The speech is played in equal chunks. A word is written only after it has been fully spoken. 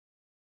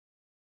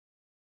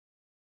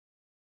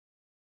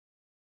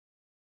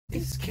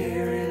It's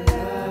Kerry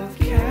Love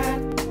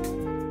Cat.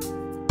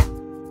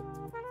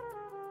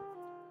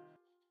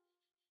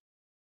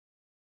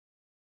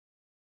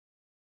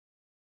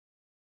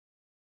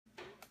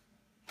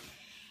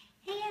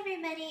 Hey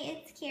everybody,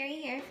 it's Kerry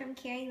here from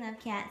Kerry Love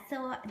Cat.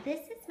 So this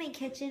is my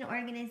kitchen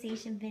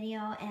organization video,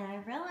 and I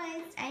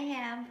realized I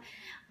have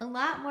a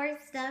lot more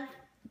stuff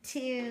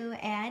to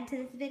add to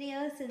this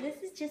video, so this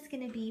is just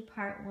going to be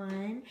part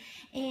one.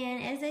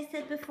 And as I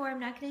said before, I'm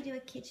not going to do a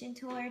kitchen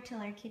tour till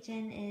our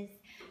kitchen is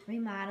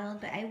remodeled,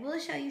 but I will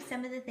show you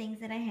some of the things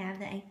that I have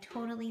that I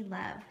totally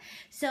love.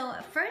 So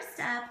first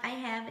up, I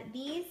have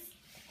these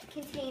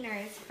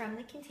containers from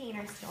the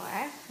Container Store.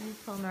 Let me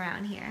pull them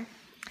around here.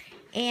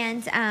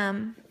 And let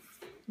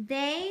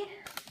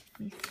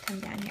me come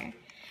down here.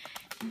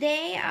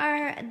 They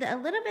are a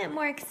little bit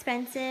more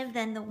expensive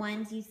than the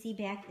ones you see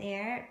back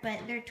there, but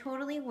they're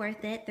totally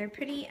worth it. They're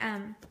pretty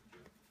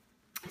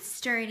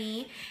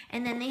sturdy,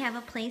 and then they have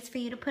a place for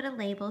you to put a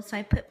label, so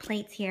I put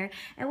plates here.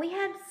 And we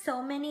had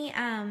so many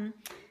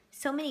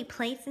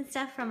plates and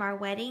stuff from our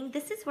wedding.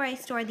 This is where I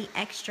store the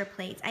extra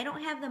plates. I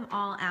don't have them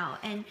all out,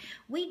 and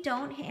we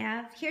don't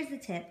have, here's the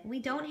tip, we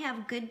don't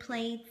have good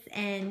plates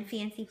and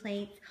fancy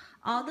plates.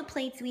 All the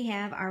plates we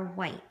have are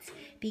white,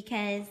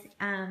 because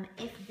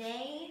if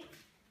they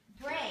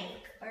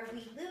break or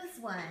we lose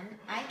one,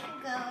 I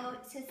can go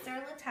to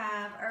Sur La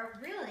Table or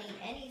really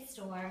any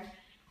store,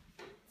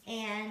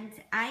 and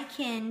I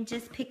can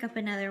just pick up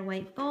another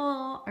white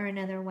bowl or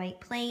another white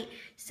plate.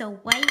 So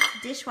white,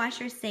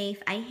 dishwasher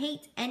safe. I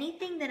hate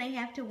anything that I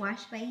have to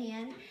wash by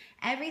hand.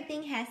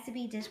 Everything has to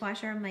be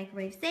dishwasher or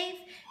microwave safe.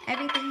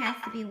 Everything has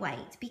to be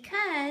white,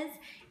 because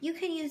you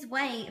can use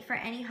white for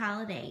any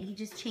holiday. You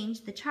just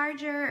change the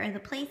charger or the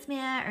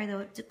placemat or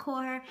the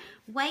decor.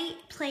 White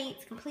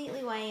plates,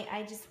 completely white,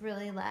 I just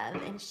really love,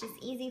 and it's just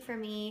easy for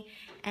me.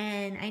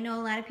 And I know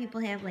a lot of people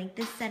have like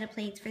this set of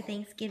plates for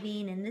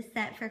Thanksgiving and this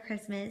set for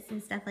Christmas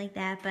and stuff like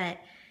that, but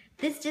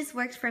this just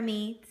works for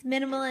me. It's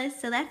minimalist,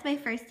 so that's my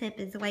first tip,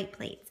 is white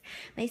plates.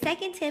 My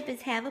second tip is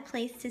have a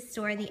place to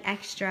store the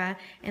extra,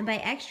 and by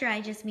extra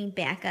I just mean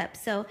backup.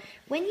 So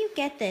when you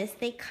get this,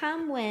 they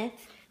come with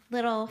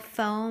little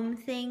foam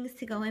things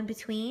to go in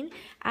between.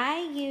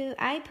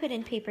 I put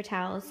in paper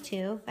towels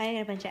too. I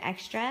got a bunch of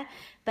extra,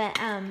 but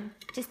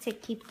just to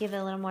give it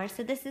a little more.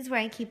 So this is where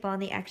I keep all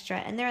the extra,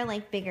 and there are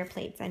like bigger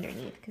plates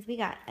underneath because we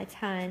got a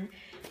ton.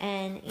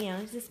 And you know,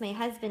 it's just my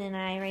husband and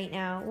I right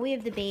now. We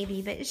have the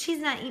baby, but she's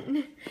not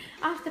eating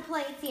off the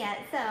plates yet,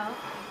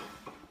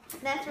 so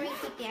that's where we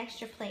keep the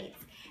extra plates.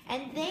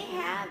 And they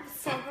have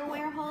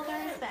silverware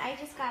holders, but I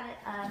just got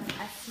a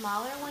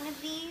smaller one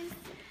of these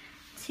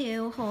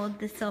to hold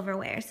the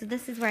silverware. So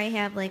this is where I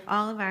have like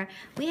all of our,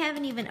 we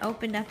haven't even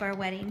opened up our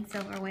wedding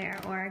silverware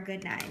or our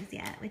good knives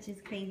yet, which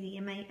is crazy.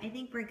 And I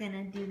think we're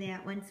gonna do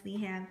that once we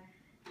have,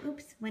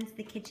 once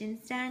the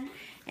kitchen's done.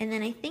 And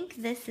then I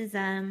think this is,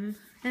 no,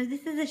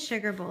 this is a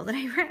sugar bowl that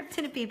I wrapped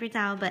in a paper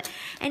towel. But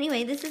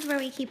anyway, this is where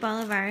we keep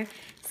all of our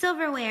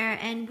silverware,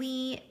 and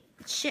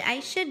I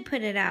should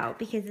put it out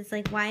because it's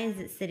like, why is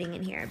it sitting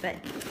in here? But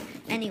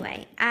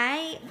anyway,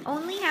 I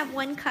only have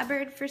one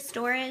cupboard for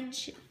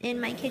storage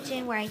in my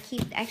kitchen where I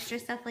keep extra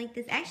stuff like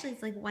this. Actually,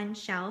 it's like one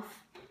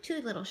shelf,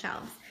 two little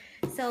shelves.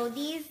 So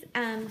these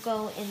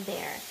go in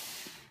there.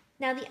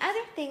 Now the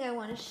other thing I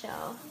want to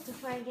show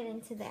before I get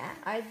into that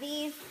are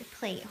these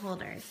plate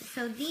holders.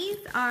 So these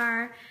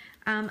are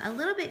a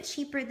little bit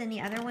cheaper than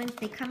the other ones.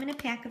 They come in a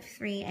pack of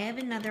 3. I have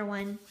another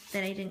one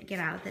that I didn't get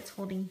out that's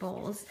holding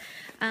bowls.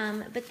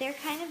 But they're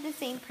kind of the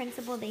same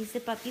principle. They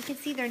zip up. You can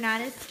see they're not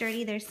as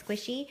sturdy. They're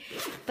squishy.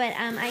 But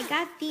I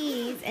got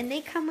these, and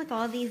they come with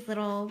all these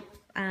little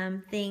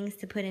things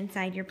to put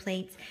inside your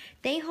plates.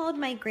 They hold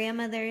my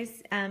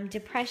grandmother's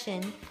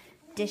depression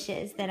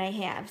dishes that I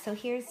have. So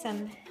here's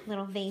some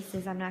little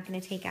vases I'm not going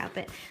to take out.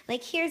 But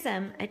like here's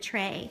a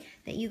tray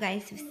that you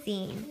guys have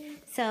seen.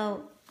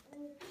 So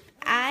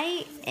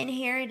I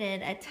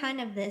inherited a ton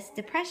of this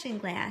depression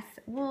glass.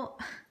 Well,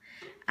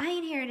 I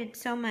inherited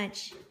so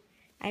much.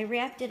 I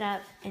wrapped it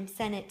up and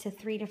sent it to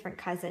 3 different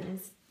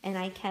cousins, and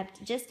I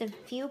kept just a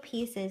few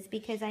pieces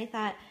because I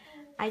thought,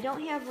 I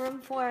don't have room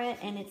for it,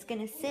 and it's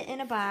going to sit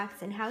in a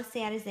box, and how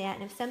sad is that?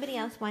 And if somebody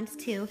else wants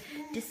to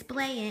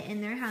display it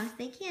in their house,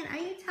 they can. Are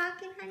you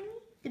talking, honey?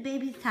 The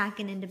baby's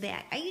talking in the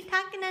back. Are you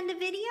talking on the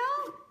video?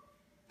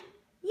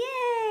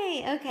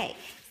 Yay! Okay,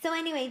 so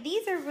anyway,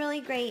 these are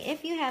really great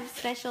if you have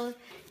special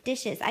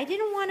dishes. I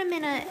didn't want them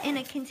in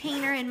a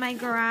container in my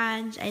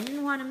garage. I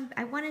didn't want them,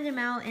 I wanted them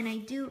out, and I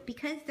do,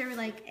 because they're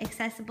like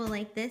accessible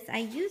like this, I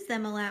use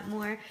them a lot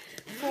more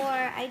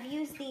I've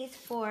used these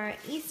for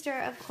Easter,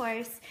 of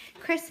course,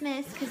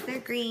 Christmas, because they're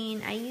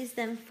green. I use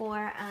them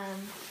for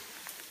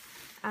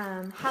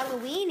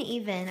Halloween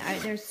even.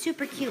 They're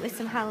super cute with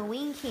some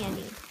Halloween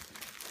candy.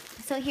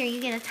 So here,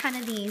 you get a ton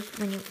of these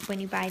when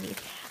you buy these.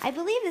 I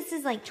believe this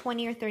is like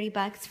 20 or 30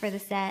 bucks for the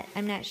set.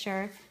 I'm not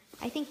sure.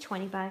 I think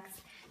 20 bucks.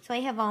 So I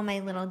have all my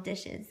little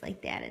dishes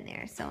like that in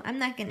there. So I'm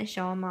not going to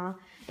show them all.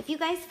 If you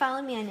guys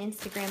follow me on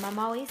Instagram, I'm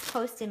always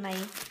posting my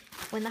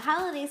when the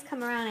holidays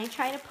come around, I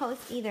try to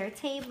post either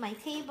my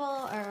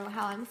table or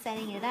how I'm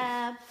setting it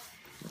up.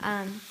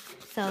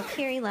 So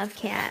Kerry Love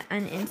Cat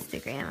on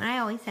Instagram. I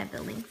always have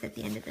the links at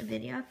the end of the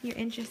video if you're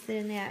interested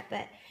in that.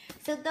 But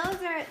so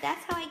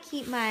that's how I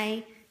keep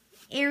my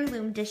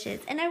heirloom dishes.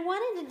 And I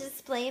wanted to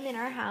display them in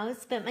our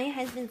house, but my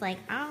husband's like,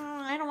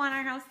 oh, I don't want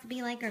our house to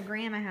be like our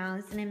grandma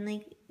house. And I'm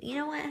like, you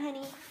know what,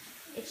 honey?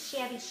 It's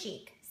shabby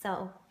chic.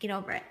 So get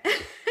over it.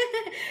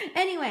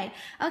 Anyway,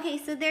 okay,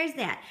 so there's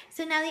that.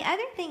 So now the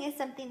other thing is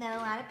something that a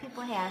lot of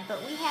people have, but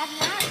we have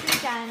not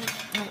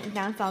redone.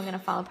 Now it's all going to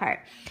fall apart.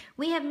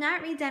 We have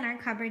not redone our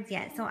cupboards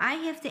yet. So I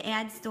have to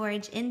add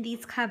storage in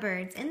these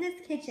cupboards in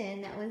this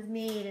kitchen that was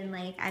made in,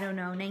 like, I don't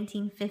know,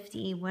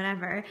 1950,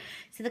 whatever.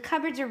 So the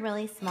cupboards are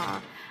really small.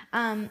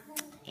 And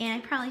I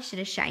probably should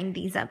have shined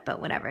these up,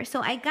 but whatever. So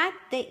I got,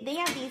 they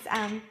have these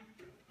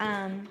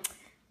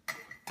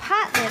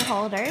pot lid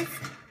holders.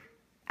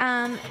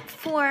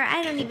 For,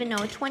 I don't even know,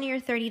 $20 or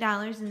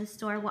 $30 in the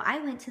store. Well, I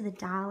went to the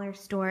dollar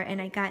store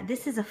and I got,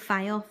 this is a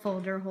file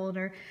folder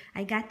holder.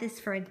 I got this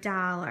for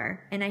 $1.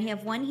 And I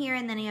have one here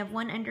and then I have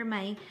one under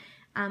my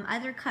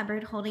other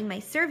cupboard holding my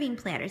serving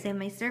platters. I have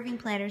my serving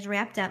platters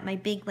wrapped up, my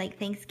big, like,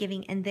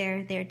 Thanksgiving, and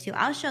they're there too.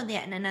 I'll show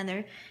that in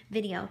another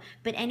video.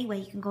 But anyway,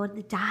 you can go to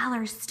the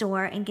dollar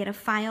store and get a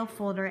file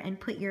folder and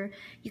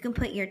you can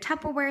put your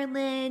Tupperware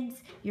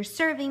lids, your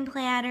serving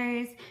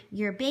platters,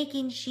 your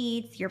baking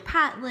sheets, your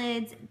pot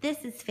lids.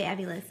 This is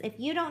fabulous. If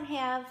you don't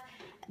have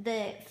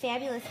the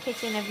fabulous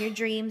kitchen of your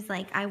dreams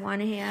like I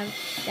want to have,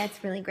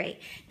 that's really great.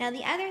 Now,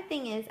 the other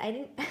thing is,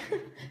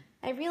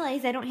 I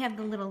realized I don't have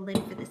the little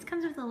lid for this. It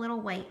comes with a little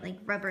white, like,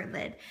 rubber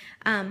lid.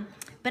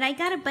 But I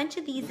got a bunch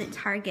of these at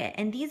Target,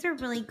 and these are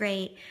really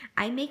great.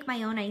 I make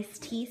my own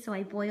iced tea, so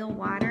I boil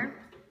water.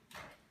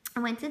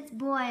 And once it's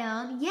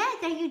boiled,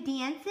 yes, are you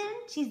dancing?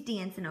 She's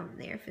dancing over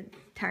there for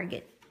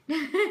Target.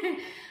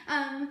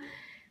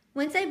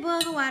 Once I boil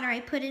the water,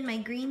 I put in my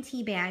green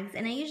tea bags,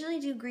 and I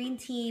usually do green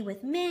tea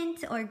with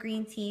mint or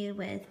green tea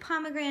with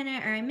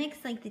pomegranate, or I mix,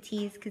 like, the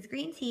teas, because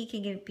green tea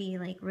can be,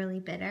 like, really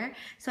bitter.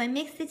 So I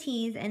mix the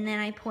teas, and then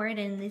I pour it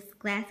in this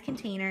glass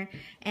container,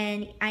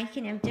 and I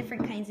can have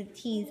different kinds of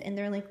teas, and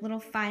they're like little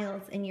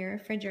files in your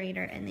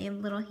refrigerator, and they have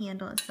little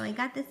handles. So I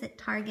got this at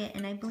Target,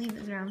 and I believe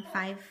it was around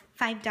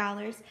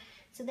 $5.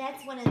 So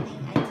that's one of the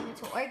things I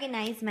do to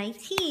organize my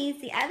teas.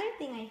 The other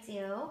thing I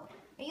do...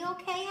 Are you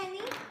okay,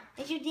 honey?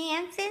 Is you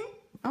dancing?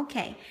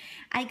 Okay.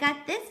 I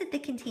got this at the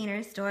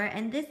Container Store,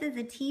 and this is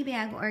a tea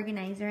bag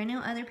organizer. I know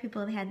other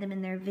people have had them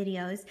in their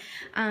videos,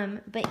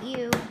 and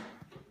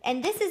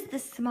this is the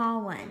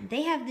small one.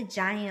 They have the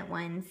giant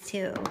ones,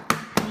 too.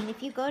 I mean,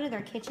 if you go to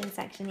their kitchen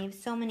section, they have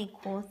so many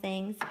cool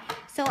things.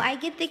 So I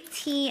get the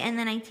tea, and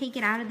then I take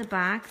it out of the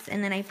box,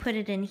 and then I put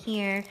it in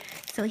here.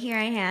 So here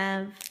I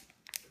have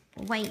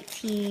white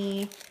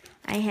tea.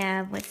 I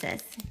have, what's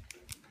this?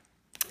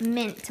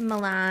 Mint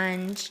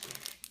melange.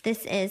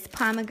 This is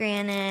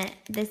pomegranate.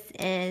 This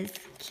is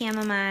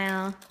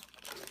chamomile.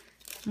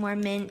 More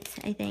mint,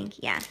 I think.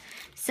 Yeah.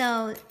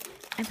 So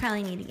I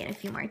probably need to get a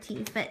few more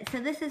teas. But so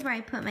this is where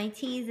I put my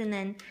teas, and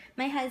then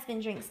my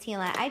husband drinks tea a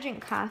lot. I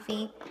drink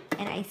coffee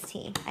and iced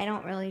tea. I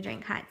don't really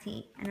drink hot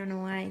tea. I don't know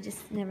why. I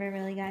just never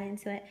really got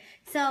into it.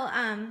 So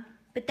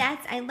but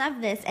I love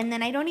this, and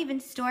then I don't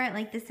even store it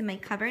like this in my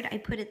cupboard. I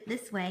put it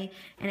this way,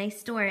 and I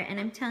store it, and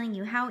I'm telling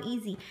you how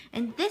easy.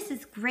 And this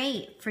is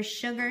great for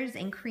sugars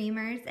and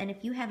creamers, and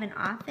if you have an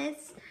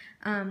office,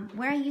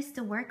 where I used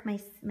to work, my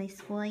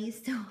school I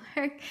used to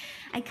work,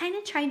 I kind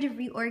of tried to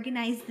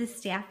reorganize the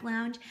staff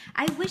lounge.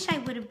 I wish I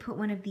would have put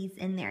one of these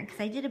in there,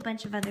 because I did a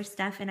bunch of other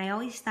stuff, and I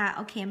always thought,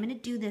 okay, I'm going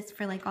to do this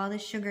for, like, all the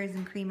sugars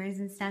and creamers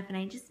and stuff, and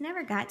I just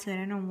never got to it. I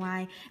don't know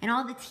why. And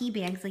all the tea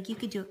bags, like, you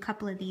could do a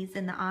couple of these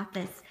in the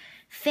office.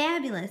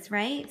 Fabulous,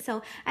 right?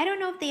 So I don't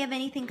know if they have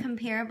anything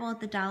comparable at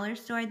the dollar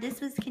store.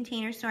 This was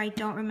Container Store. I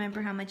don't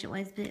remember how much it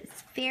was, but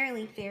it's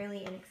fairly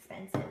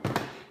inexpensive.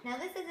 Now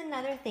this is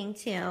another thing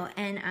too,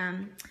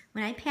 and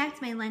when I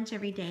packed my lunch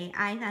every day,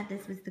 I thought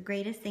this was the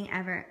greatest thing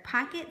ever.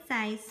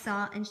 Pocket-sized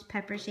salt and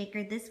pepper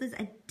shaker. This was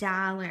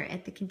 $1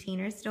 at the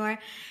Container Store,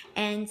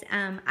 and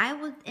I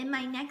will, in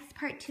my next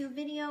part 2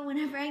 video,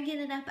 whenever I get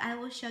it up, I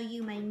will show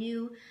you my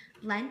new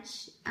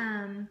lunch.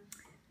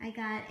 I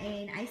got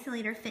an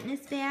Isolator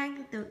fitness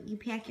bag that you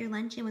pack your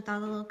lunch in with all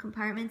the little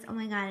compartments. Oh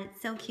my God,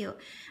 it's so cute.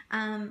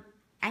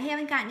 I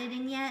haven't gotten it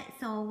in yet,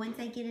 so once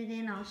I get it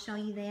in, I'll show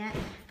you that.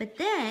 But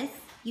this,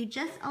 you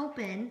just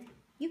opened.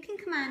 You can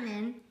come on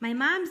in. My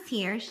mom's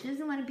here. She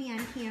doesn't want to be on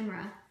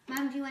camera.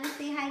 Mom, do you want to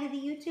say hi to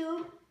the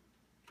YouTube?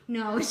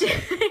 No.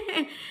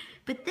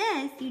 But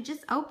this, you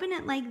just open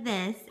it like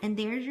this, and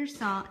there's your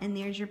salt, and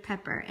there's your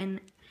pepper.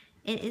 And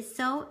it is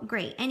so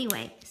great.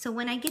 Anyway, so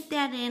when I get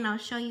that in, I'll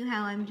show you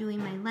how I'm doing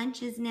my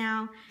lunches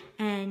now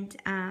and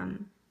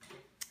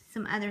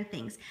some other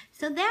things.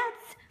 So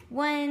that's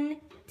 1,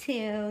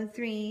 2,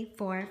 3,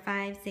 4,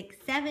 5, 6,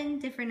 7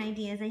 different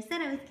ideas. I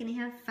said I was going to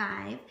have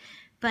 5,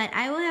 but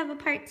I will have a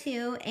part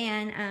 2,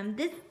 and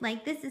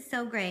this is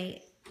so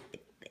great.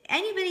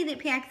 Anybody that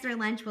packs their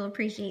lunch will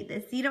appreciate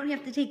this. You don't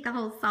have to take the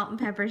whole salt and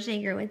pepper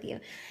shaker with you.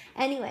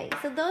 Anyway,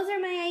 so those are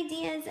my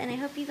ideas, and I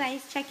hope you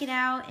guys check it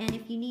out. And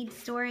if you need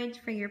storage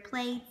for your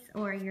plates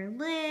or your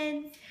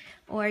lids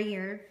or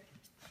your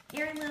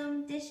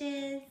heirloom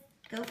dishes,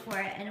 go for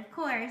it. And of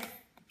course,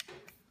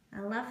 I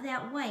love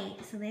that white,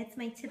 so that's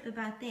my tip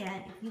about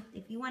that.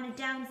 If you want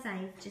to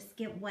downsize, just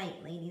get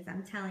white, ladies.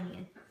 I'm telling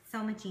you,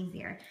 so much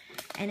easier.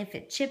 And if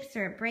it chips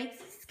or it breaks,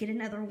 just get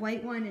another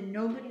white one, and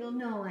nobody will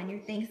know on your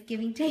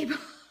Thanksgiving table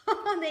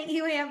that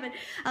you have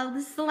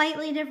a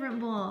slightly different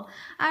bowl.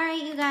 All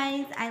right, you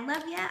guys, I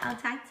love you. I'll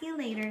talk to you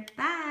later.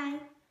 Bye.